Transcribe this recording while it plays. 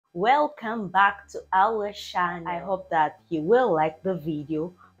Welcome back to our channel. I hope that you will like the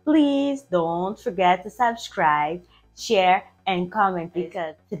video. Please don't forget to subscribe, share, and comment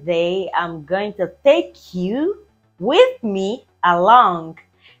because today I'm going to take you with me along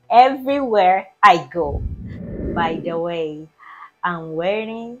everywhere I go. By the way, I'm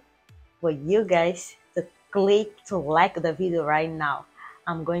waiting for you guys to click to like the video right now.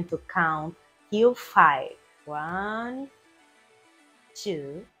 I'm going to count till 5. 1,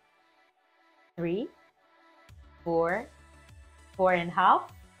 2, 3, 4, 4.5,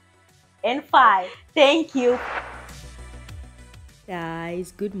 and 5. Thank you.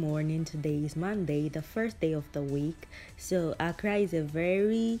 Guys, good morning. Today is Monday, the first day of the week. So Accra is a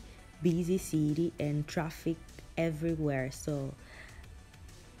very busy city and traffic everywhere. So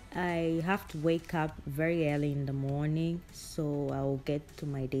I have to wake up very early in the morning so I will get to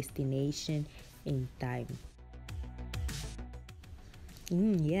my destination in time.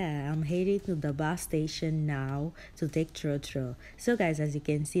 Yeah, I'm headed to the bus station now to take Trotro. So guys, as you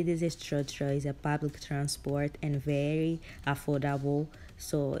can see, this is Trotro. It's a public transport and very affordable.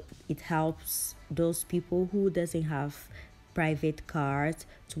 So it helps those people who doesn't have private cars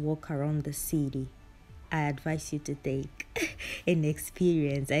to walk around the city. I advise you to take an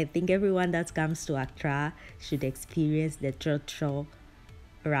experience. I think everyone that comes to Accra should experience the Trotro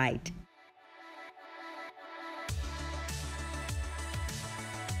ride.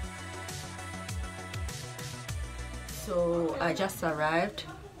 So I just arrived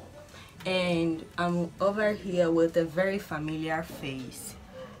and I'm over here with a very familiar face.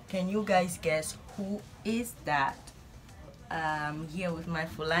 Can you guys guess who is that? I'm here with my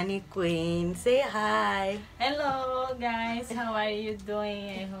Fulani queen. Say hi. Hello guys, how are you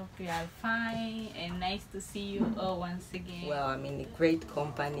doing? I hope you are fine and nice to see you all once again. Well, I'm in a great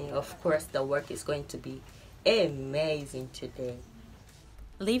company. Of course, the work is going to be amazing today.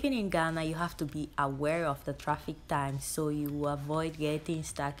 Living in Ghana, you have to be aware of the traffic times so you avoid getting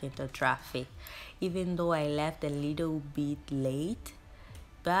stuck in the traffic. Even though I left a little bit late,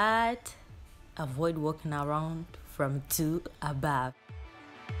 but avoid walking around from 2 above.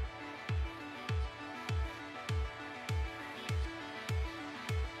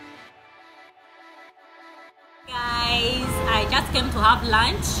 Guys, I just came to have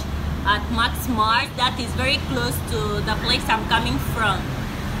lunch at Max Mart that is very close to the place I'm coming from.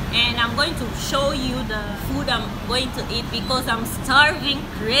 And I'm going to show you the food I'm going to eat because I'm starving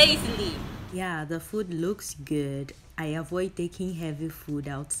crazily. Yeah, the food looks good. I avoid taking heavy food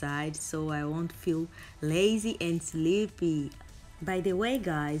outside so I won't feel lazy and sleepy. By the way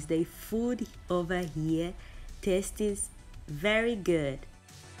guys, the food over here tastes very good.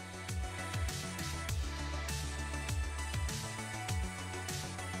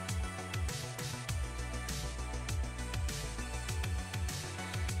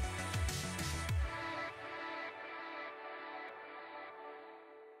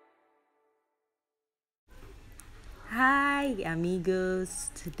 Hi amigos,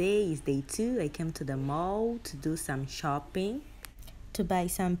 today is day 2. I came to the mall to do some shopping, to buy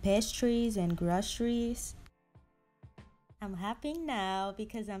some pastries and groceries. I'm happy now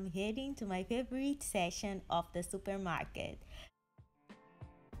because I'm heading to my favorite section of the supermarket.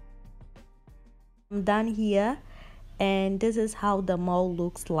 I'm done here and this is how the mall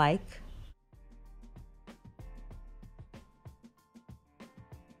looks like.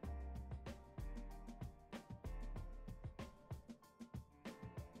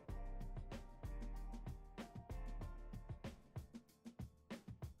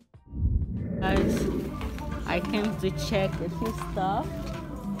 Guys, I came to check a few stuff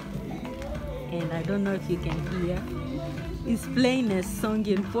and I don't know if you can hear. It's playing a song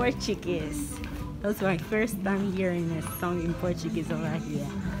in Portuguese. That's my first time hearing a song in Portuguese over here.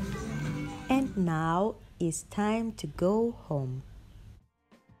 And now it's time to go home.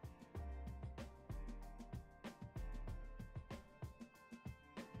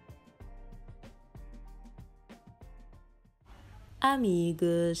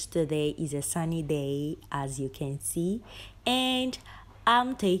 Amigos, today is a sunny day as you can see, and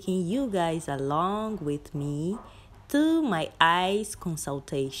I'm taking you guys along with me to my eyes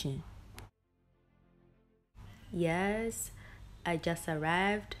consultation. Yes, I just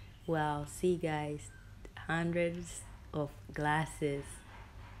arrived. Well, see guys, hundreds of glasses.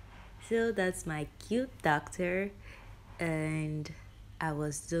 So that's my cute doctor, and I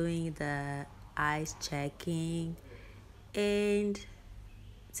was doing the eyes checking and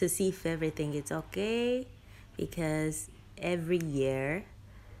to see if everything is okay because every year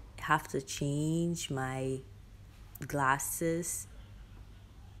I have to change my glasses.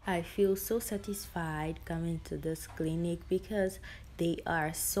 I feel so satisfied coming to this clinic because They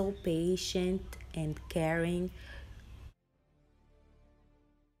are so patient and caring.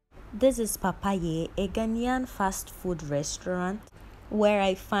 This is Papaye, a Ghanaian fast food restaurant where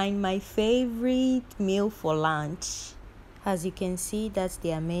I find my favorite meal for lunch. As you can see, that's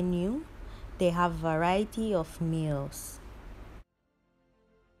their menu. They have variety of meals.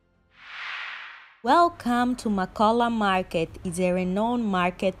 Welcome to Makola Market. It's a renowned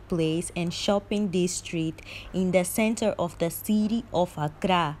marketplace and shopping district in the center of the city of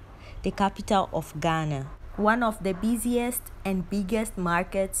Accra, the capital of Ghana. One of the busiest and biggest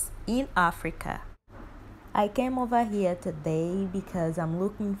markets in Africa. I came over here today because I'm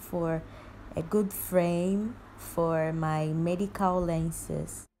looking for a good frame for my medical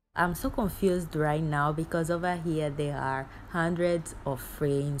lenses. I'm so confused right now because over here there are hundreds of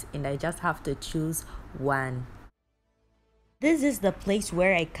frames and I just have to choose one. This is the place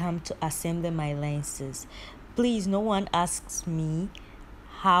where I come to assemble my lenses. Please, no one asks me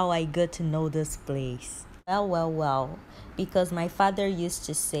how I got to know this place. Well, because my father used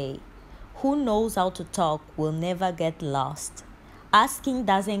to say, who knows how to talk will never get lost. Asking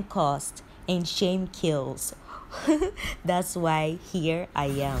doesn't cost and shame kills. That's why here I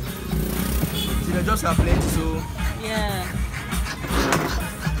am. See, they just have plenty, so Yeah.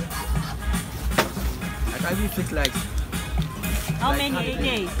 I can even fit like How like many 100 a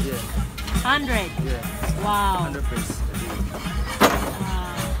day? pairs. Yeah, 100. yeah. Wow. 100 pairs a day.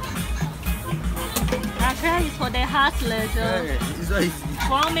 Accra is for the hustlers. Yeah, it's not easy.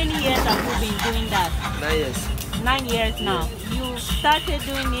 For how many years have you been doing that? 9 years. 9 years now. You started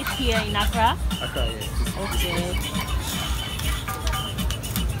doing it here in Accra? Accra, yeah. Okay.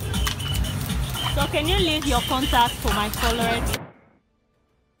 So can you leave your contact for my followers?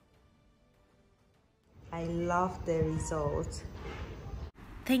 I love the result.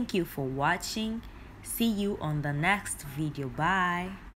 Thank you for watching. See you on the next video. Bye.